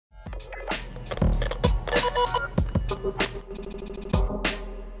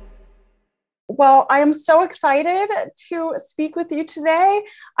Well, I am so excited to speak with you today.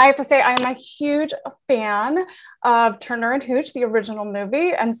 I have to say, I am a huge fan of Turner and Hooch, the original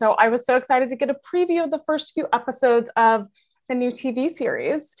movie. And so I was so excited to get a preview of the first few episodes of the new TV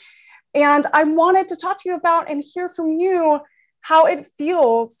series. And I wanted to talk to you about and hear from you how it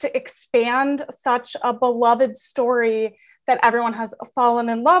feels to expand such a beloved story that everyone has fallen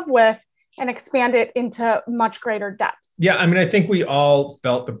in love with and expand it into much greater depth. Yeah, I mean, I think we all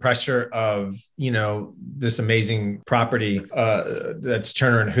felt the pressure of, this amazing property that's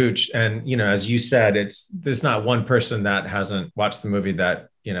Turner and Hooch. And, as you said, there's not one person that hasn't watched the movie that,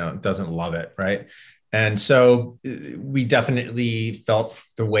 doesn't love it, right? And so we definitely felt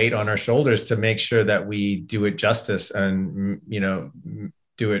the weight on our shoulders to make sure that we do it justice and,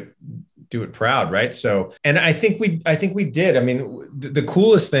 do it proud. Right. So, and I think we did. I mean, the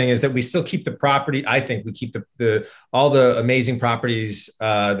coolest thing is that we still keep the property. I think we keep all the amazing properties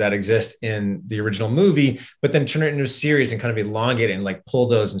that exist in the original movie, but then turn it into a series and kind of elongate it and like pull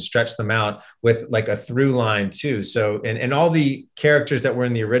those and stretch them out with like a through line too. So, and all the characters that were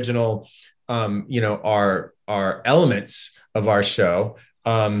in the original, are elements of our show.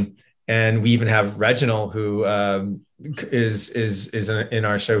 And we even have Reginald, who is in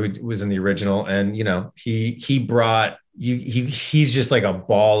our show, who was in the original, and he brought he's just like a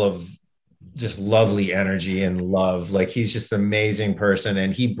ball of just lovely energy and love. Like he's just an amazing person,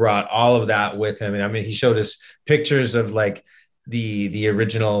 and he brought all of that with him. And I mean, he showed us pictures of like the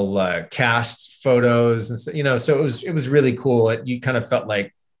original cast photos, and so it was really cool. You kind of felt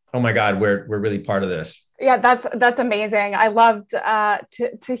like, oh my God, we're really part of this. Yeah, that's amazing. I loved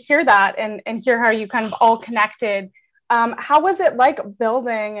to hear that and hear how you kind of all connected. How was it like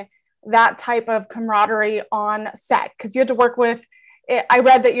building that type of camaraderie on set? Because you had to work with, I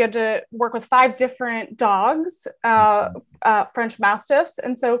read that you had to work with 5 different dogs, French Mastiffs.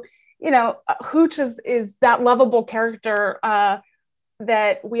 And so, Hooch is that lovable character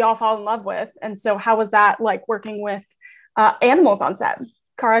that we all fall in love with. And so how was that like working with animals on set?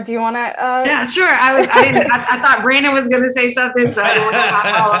 Carra, do you want to? Yeah, sure. I thought Brandon was going to say something, so I didn't want to talk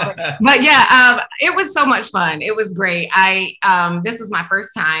all over. But yeah, it was so much fun. It was great. This was my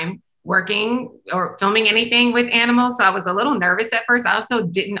first time working or filming anything with animals, so I was a little nervous at first. I also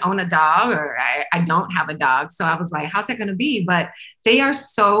didn't own a dog, or I don't have a dog, so I was like, "How's that going to be?" But they are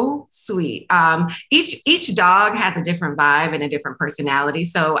so sweet. Each dog has a different vibe and a different personality.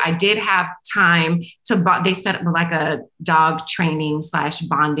 So I did have time to. They set up like a dog training /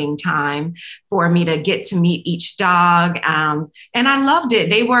 bonding time for me to get to meet each dog, and I loved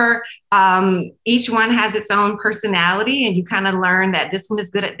it. They were. Each one has its own personality, and you kind of learn that this one is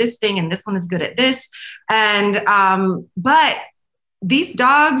good at this thing and this one is good at this. And, but these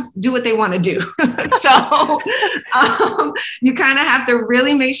dogs do what they want to do. So, you kind of have to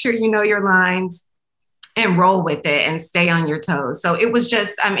really make sure you know your lines and roll with it and stay on your toes. So it was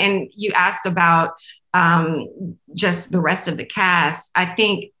just, and you asked about, just the rest of the cast. I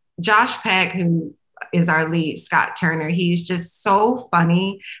think Josh Peck, who is our lead, Scott Turner, he's just so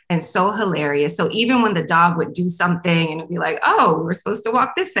funny and so hilarious. So even when the dog would do something and it'd be like, oh, we're supposed to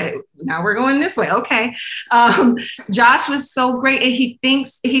walk this way, now we're going this way, okay. Josh was so great, and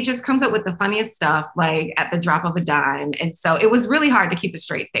he just comes up with the funniest stuff like at the drop of a dime. And so it was really hard to keep a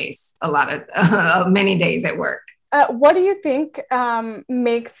straight face a lot of many days at work. What do you think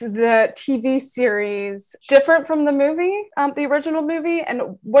makes the TV series different from the movie, the original movie?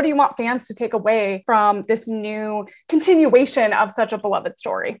 And what do you want fans to take away from this new continuation of such a beloved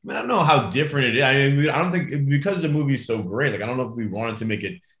story? I don't know how different it is. I mean, I don't think, because the movie is so great, like, I don't know if we wanted to make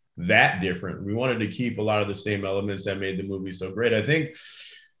it that different. We wanted to keep a lot of the same elements that made the movie so great. I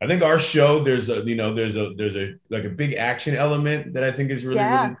think our show, there's a like a big action element that I think is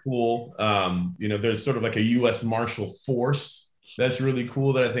really cool. There's sort of like a US Marshal force that's really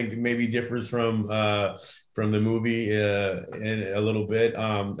cool that I think maybe differs from the movie in a little bit.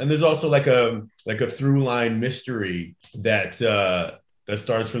 And there's also like a through line mystery that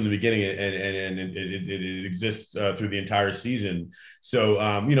starts from the beginning and it exists through the entire season. So,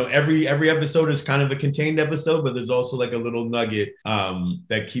 every episode is kind of a contained episode, but there's also like a little nugget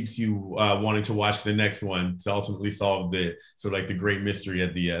that keeps you wanting to watch the next one to ultimately solve the sort of like the great mystery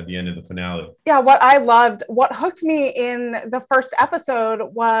at the end of the finale. Yeah, what hooked me in the first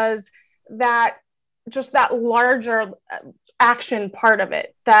episode was that just that larger action part of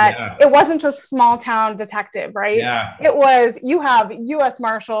it, that it wasn't just small town detective, right? Yeah. It was, you have US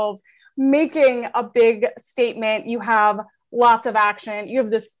Marshals making a big statement, you have lots of action, you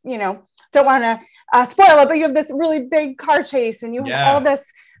have this, don't want to spoil it, but you have this really big car chase, and you have all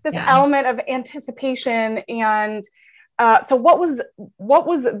this element of anticipation and So what was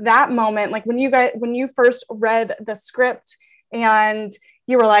that moment like when you first read the script and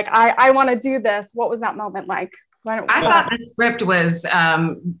you were like, I want to do this? What was that moment like? I thought the script was,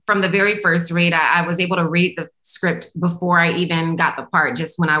 from the very first read, I was able to read the script before I even got the part,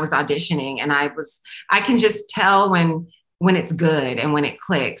 just when I was auditioning. And I can just tell when it's good and when it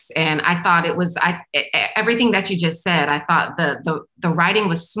clicks. And I thought everything that you just said, I thought the writing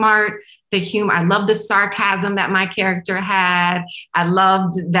was smart, the humor, I loved the sarcasm that my character had. I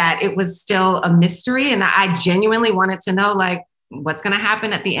loved that it was still a mystery. And I genuinely wanted to know, like, what's going to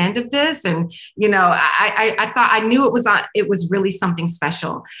happen at the end of this. And, I thought, I knew it was really something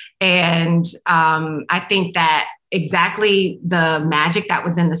special. And I think that exactly the magic that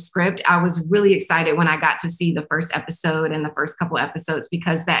was in the script, I was really excited when I got to see the first episode and the first couple episodes,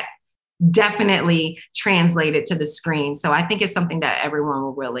 because that definitely translated to the screen. So I think it's something that everyone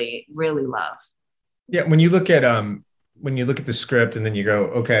will really, really love. Yeah. When you look at the script and then you go,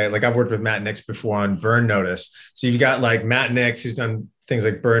 okay, like I've worked with Matt Nix before on Burn Notice. So you've got like Matt Nix, who's done things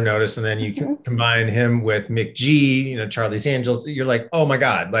like Burn Notice, and then you can combine him with Mick G, Charlie's Angels. You're like, oh my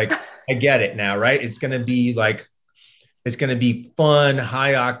God, like I get it now, right? It's going to be fun,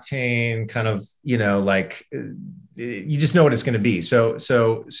 high octane kind of, like you just know what it's going to be. So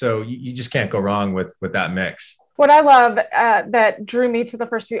you just can't go wrong with that mix. What I love that drew me to the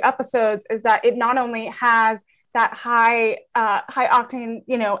first few episodes is that it not only has that high octane,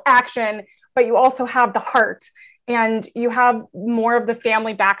 action, but you also have the heart, and you have more of the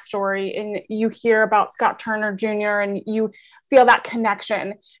family backstory, and you hear about Scott Turner Jr. and you feel that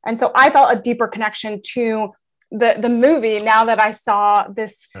connection. And so I felt a deeper connection to the movie now that I saw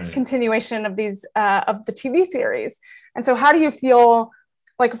this continuation of these of the TV series. And so how do you feel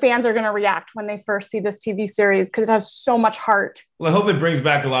like fans are going to react when they first see this TV series? Because it has so much heart. Well, I hope it brings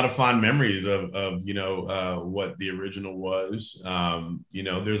back a lot of fond memories of what the original was.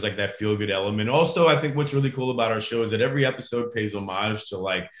 There's like that feel good element. Also, I think what's really cool about our show is that every episode pays homage to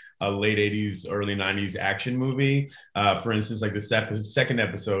like a late 80s, early 90s action movie. For instance, like the second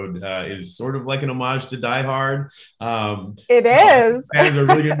episode is sort of like an homage to Die Hard. It is. Fans are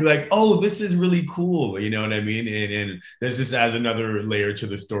really going to be like, oh, this is really cool. You know what I mean? And this just adds another layer to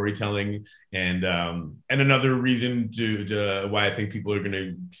the storytelling, and another reason to why I think people are going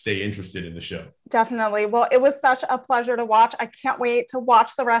to stay interested in the show. Definitely. Well, it was such a pleasure to watch. I can't wait to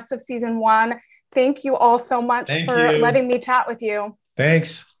watch the rest of season 1. Thank you all so much for letting me chat with you.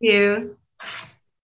 Thanks. Thank you.